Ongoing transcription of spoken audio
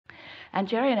And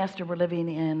Jerry and Esther were living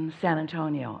in San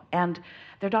Antonio, and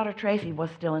their daughter Tracy was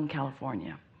still in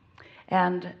California.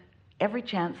 And every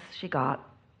chance she got,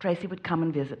 Tracy would come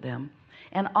and visit them,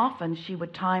 and often she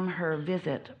would time her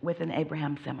visit with an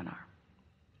Abraham seminar.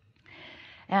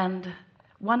 And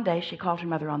one day she called her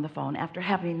mother on the phone after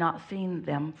having not seen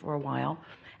them for a while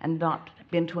and not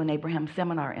been to an Abraham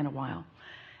seminar in a while.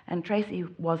 And Tracy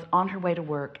was on her way to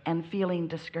work and feeling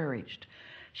discouraged.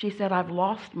 She said, "I've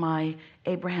lost my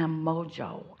Abraham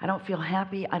mojo. I don't feel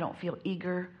happy. I don't feel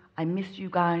eager. I miss you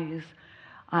guys.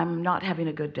 I'm not having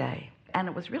a good day." And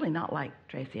it was really not like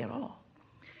Tracy at all.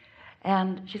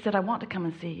 And she said, "I want to come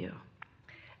and see you."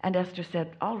 And Esther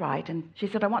said, "All right." And she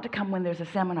said, "I want to come when there's a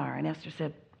seminar." And Esther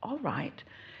said, "All right."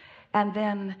 And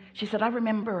then she said, "I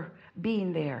remember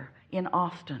being there in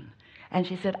Austin." And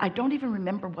she said, "I don't even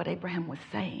remember what Abraham was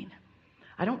saying.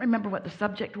 I don't remember what the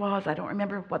subject was. I don't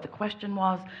remember what the question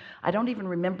was. I don't even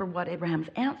remember what Abraham's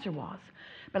answer was.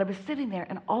 But I was sitting there,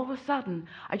 and all of a sudden,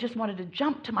 I just wanted to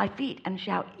jump to my feet and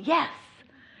shout, 'Yes!'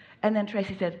 And then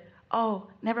Tracy said, 'Oh,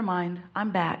 never mind,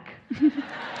 I'm back.'"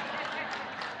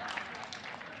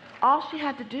 All she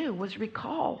had to do was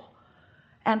recall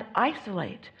and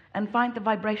isolate and find the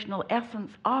vibrational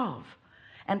essence of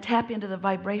and tap into the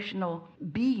vibrational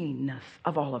beingness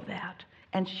of all of that.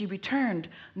 And she returned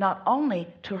not only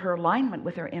to her alignment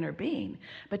with her inner being,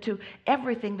 but to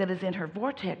everything that is in her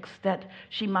vortex that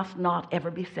she must not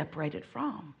ever be separated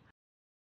from.